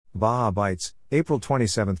Baja Bites, April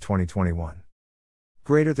 27, 2021.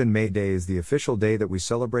 Greater than May Day is the official day that we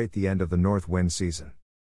celebrate the end of the north wind season.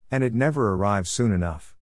 And it never arrives soon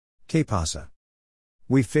enough. Que pasa?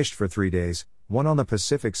 We fished for 3 days, one on the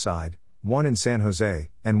Pacific side, one in San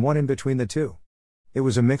Jose, and one in between the two. It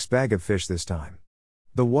was a mixed bag of fish this time.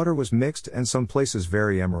 The water was mixed and some places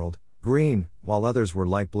very emerald, green, while others were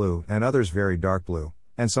light blue and others very dark blue,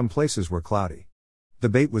 and some places were cloudy. The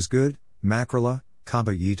bait was good, mackerel,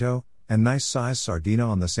 caballito, and nice sized sardina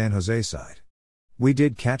on the San Jose side. We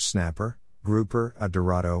did catch snapper, grouper, a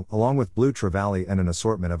dorado, along with blue trevally and an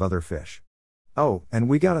assortment of other fish. Oh, and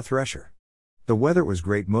we got a thresher. The weather was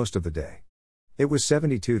great most of the day. It was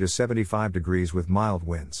 72 to 75 degrees with mild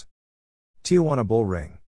winds. Tijuana Bull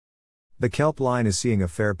Ring. The kelp line is seeing a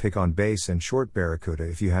fair pick on bass and short barracuda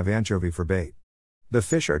if you have anchovy for bait. The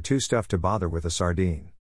fish are too stuffed to bother with a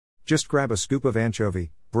sardine. Just grab a scoop of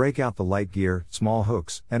anchovy, break out the light gear, small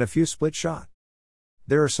hooks, and a few split shot.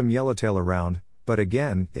 There are some yellowtail around, but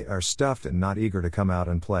again, they are stuffed and not eager to come out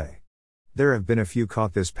and play. There have been a few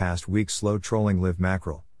caught this past week slow trolling live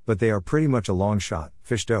mackerel, but they are pretty much a long shot,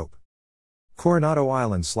 fish dope. Coronado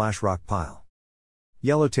Island / Rock Pile.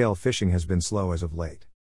 Yellowtail fishing has been slow as of late.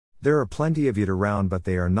 There are plenty of it around, but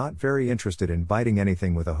they are not very interested in biting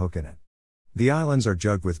anything with a hook in it. The islands are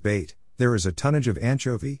jugged with bait. There is a tonnage of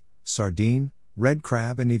anchovy, sardine, red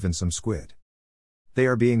crab, and even some squid. They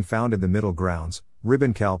are being found in the middle grounds,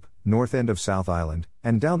 ribbon kelp, north end of South Island,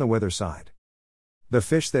 and down the weather side. The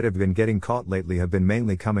fish that have been getting caught lately have been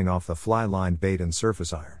mainly coming off the fly line bait and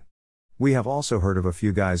surface iron. We have also heard of a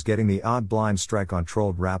few guys getting the odd blind strike on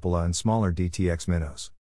trolled rapala and smaller DTX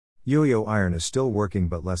minnows. Yo-yo iron is still working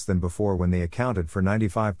but less than before when they accounted for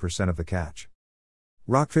 95% of the catch.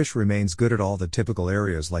 Rockfish remains good at all the typical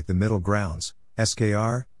areas like the middle grounds,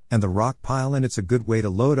 SKR, and the rock pile, and it's a good way to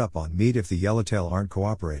load up on meat if the yellowtail aren't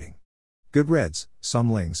cooperating. Good reds,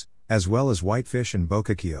 some lings, as well as whitefish and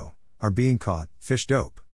bocaquillo, are being caught, fish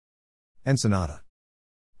dope. Ensenada.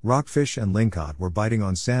 Rockfish and lingcod were biting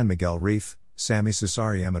on San Miguel Reef, Sammy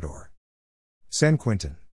Cesari Amador. San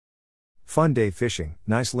Quintin. Fun day fishing,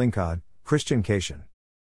 nice lingcod, Christian Cation.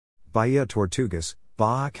 Bahia Tortugas,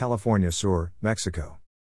 Baja California Sur, Mexico.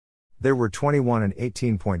 There were 21 and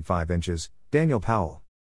 18.5 inches, Daniel Powell.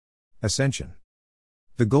 Ascension.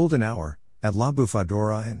 The Golden Hour, at La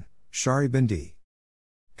Bufadora in Shari Bindi.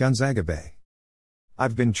 Gonzaga Bay.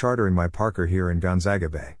 I've been chartering my Parker here in Gonzaga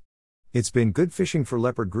Bay. It's been good fishing for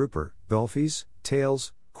leopard grouper, belfies,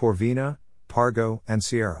 tails, corvina, pargo, and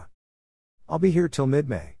sierra. I'll be here till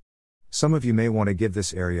mid-May. Some of you may want to give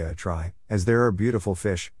this area a try, as there are beautiful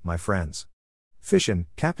fish, my friends. Fishin',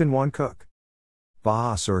 Captain Juan Cook.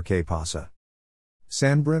 Baja Sur Que Pasa.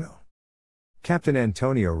 San Bruno. Captain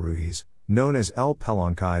Antonio Ruiz, known as El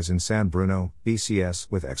Peloncais in San Bruno, BCS,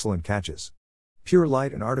 with excellent catches. Pure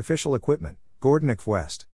light and artificial equipment, Gordonick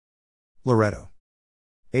West. Loreto.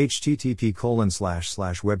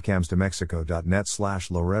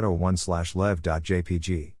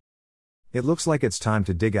 http://webcamstomexico.net/loreto1/lev.jpg. It looks like it's time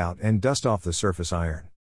to dig out and dust off the surface iron.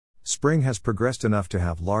 Spring has progressed enough to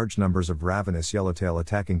have large numbers of ravenous yellowtail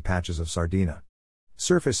attacking patches of sardina.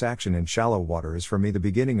 Surface action in shallow water is for me the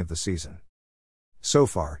beginning of the season. So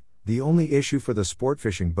far, the only issue for the sport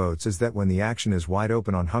fishing boats is that when the action is wide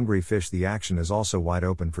open on hungry fish, the action is also wide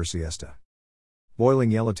open for siesta.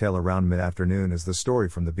 Boiling yellowtail around mid-afternoon is the story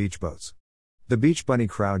from the beach boats. The beach bunny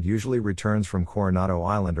crowd usually returns from Coronado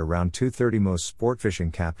Island around 2:30. Most sport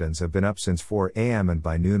fishing captains have been up since 4 a.m. and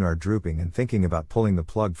by noon are drooping and thinking about pulling the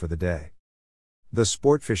plug for the day. The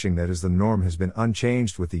sport fishing that is the norm has been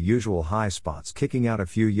unchanged, with the usual high spots kicking out a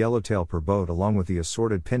few yellowtail per boat along with the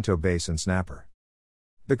assorted pinto bass and snapper.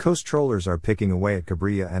 The coast trollers are picking away at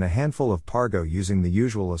cabrilla and a handful of pargo using the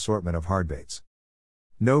usual assortment of hardbaits.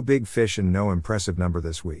 No big fish and no impressive number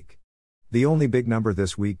this week. The only big number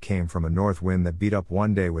this week came from a north wind that beat up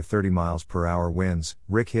one day with 30 miles per hour winds.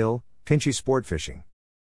 Rick Hill, Pinchy Sport Fishing.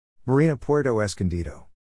 Marina Puerto Escondido.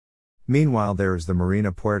 Meanwhile, there is the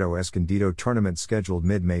Marina Puerto Escondido tournament scheduled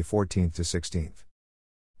mid-May 14th to 16th.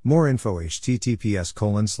 More info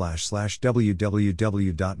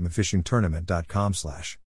https://www.mafishingtournament.com/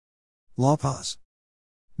 La Paz.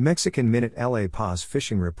 Mexican Minute La Paz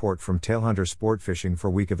Fishing Report from Tailhunter Sport Fishing for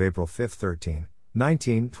week of April 5, 13,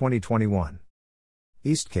 19, 2021.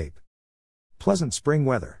 East Cape. Pleasant spring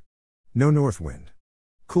weather. No north wind.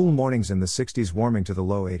 Cool mornings in the 60s, warming to the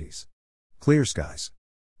low 80s. Clear skies.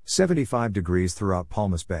 75 degrees throughout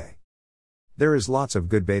Palmas Bay. There is lots of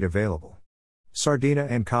good bait available. Sardina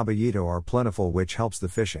and caballito are plentiful, which helps the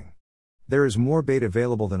fishing. There is more bait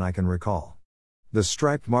available than I can recall. The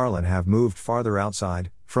striped marlin have moved farther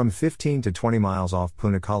outside, from 15 to 20 miles off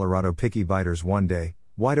Puna, Colorado. Picky biters one day,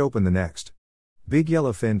 wide open the next. Big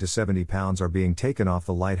yellowfin to 70 pounds are being taken off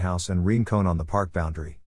the lighthouse and rincon on the park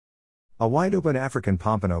boundary. A wide open African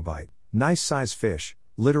pompano bite, nice size fish,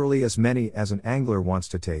 literally as many as an angler wants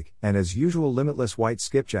to take, and as usual limitless white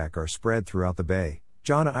skipjack are spread throughout the bay.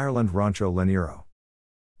 John Ireland, Rancho Leñero,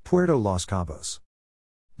 Puerto Los Cabos.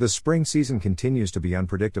 The spring season continues to be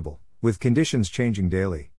unpredictable, with conditions changing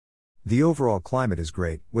daily. The overall climate is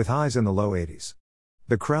great, with highs in the low 80s.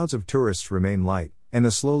 The crowds of tourists remain light, and the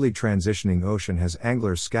slowly transitioning ocean has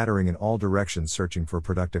anglers scattering in all directions searching for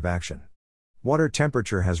productive action. Water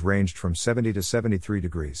temperature has ranged from 70 to 73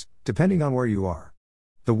 degrees, depending on where you are.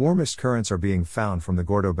 The warmest currents are being found from the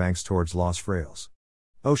Gordo Banks towards Los Frailes.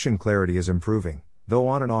 Ocean clarity is improving, though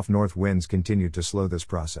on and off north winds continue to slow this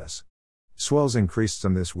process. Swells increased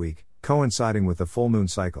some this week, coinciding with the full moon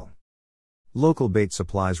cycle. Local bait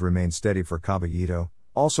supplies remain steady for caballito,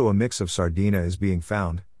 also a mix of sardina is being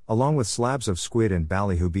found, along with slabs of squid and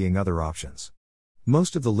ballyhoo being other options.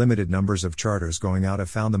 Most of the limited numbers of charters going out have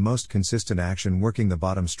found the most consistent action working the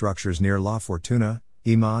bottom structures near La Fortuna,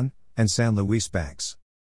 Iman, and San Luis Banks.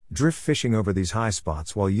 Drift fishing over these high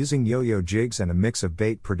spots while using yo-yo jigs and a mix of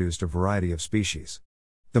bait produced a variety of species.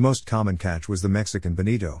 The most common catch was the Mexican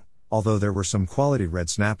bonito, although there were some quality red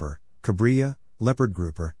snapper, cabrilla, leopard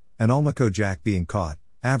grouper, and almaco jack being caught.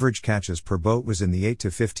 Average catches per boat was in the 8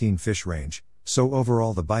 to 15 fish range, so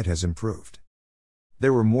overall the bite has improved.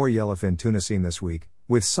 There were more yellowfin tuna seen this week,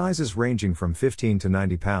 with sizes ranging from 15 to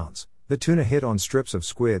 90 pounds. The tuna hit on strips of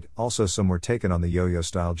squid, also some were taken on the yo-yo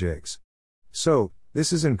style jigs. So,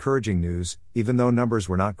 this is encouraging news, even though numbers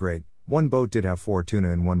were not great. One boat did have 4 tuna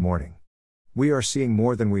in one morning. We are seeing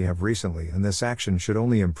more than we have recently, and this action should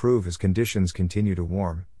only improve as conditions continue to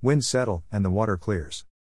warm, winds settle, and the water clears.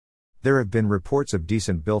 There have been reports of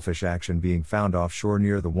decent billfish action being found offshore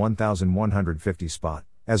near the 1150 spot,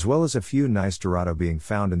 as well as a few nice dorado being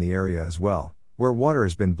found in the area as well, where water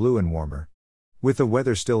has been blue and warmer. With the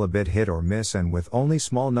weather still a bit hit or miss and with only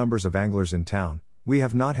small numbers of anglers in town, we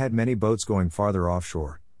have not had many boats going farther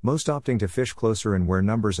offshore, most opting to fish closer in where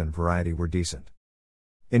numbers and variety were decent.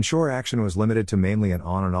 Inshore action was limited to mainly an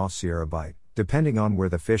on and off Sierra bite, depending on where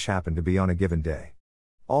the fish happened to be on a given day.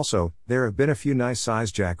 Also, there have been a few nice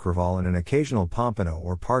sized jack crevalle and an occasional pompano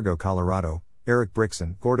or pargo Colorado, Eric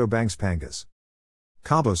Brixton, Gordo Banks Pangas.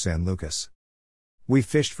 Cabo San Lucas. We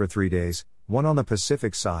fished for 3 days, one on the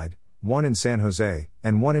Pacific side, one in San Jose,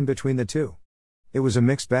 and one in between the two. It was a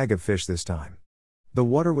mixed bag of fish this time. The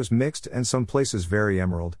water was mixed and some places very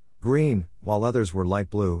emerald, green, while others were light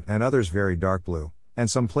blue and others very dark blue, and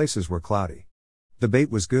some places were cloudy. The bait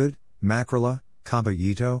was good, mackerel,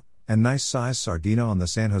 caballito, and nice size sardina on the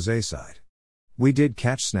San Jose side. We did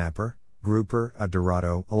catch snapper, grouper, a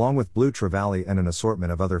dorado, along with blue trevally and an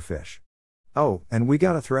assortment of other fish. Oh, and we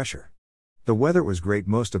got a thresher. The weather was great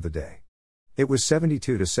most of the day. It was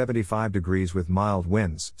 72 to 75 degrees with mild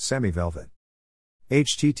winds, semi-velvet.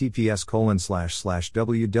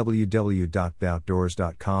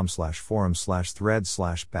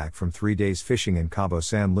 https://www.boutdoors.com/forum/thread/back from 3 days fishing in Cabo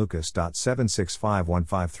San Lucas.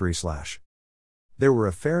 765153/. There were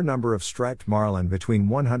a fair number of striped marlin between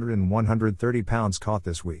 100 and 130 pounds caught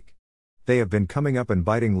this week. They have been coming up and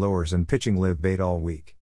biting lures and pitching live bait all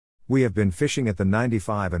week. We have been fishing at the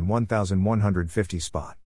 95 and 1150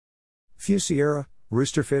 spot. Few Sierra,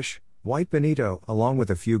 roosterfish, white bonito, along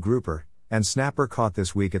with a few grouper and snapper caught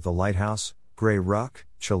this week at the Lighthouse, Gray Rock,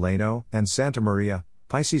 Chileno, and Santa Maria,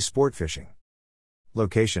 Pisces sport fishing.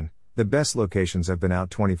 Location: the best locations have been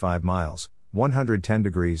out 25 miles, 110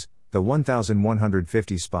 degrees, the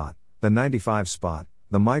 1150 spot, the 95 spot,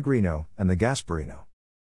 the Migrino, and the Gasparino.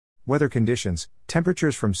 Weather conditions: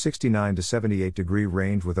 temperatures from 69 to 78 degree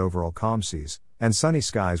range with overall calm seas, and sunny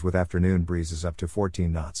skies with afternoon breezes up to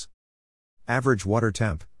 14 knots. Average water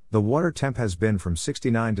temp: the water temp has been from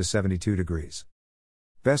 69 to 72 degrees.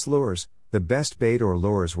 Best lures: the best bait or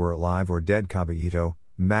lures were alive or dead caballito,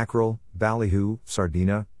 mackerel, ballyhoo,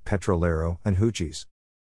 sardina, petrolero, and hoochies.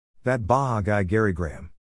 That Baja guy Gary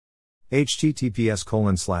Graham.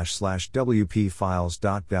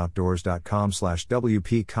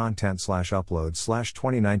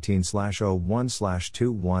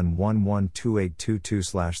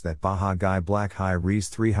 Baja guy black high res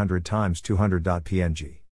 300x200.png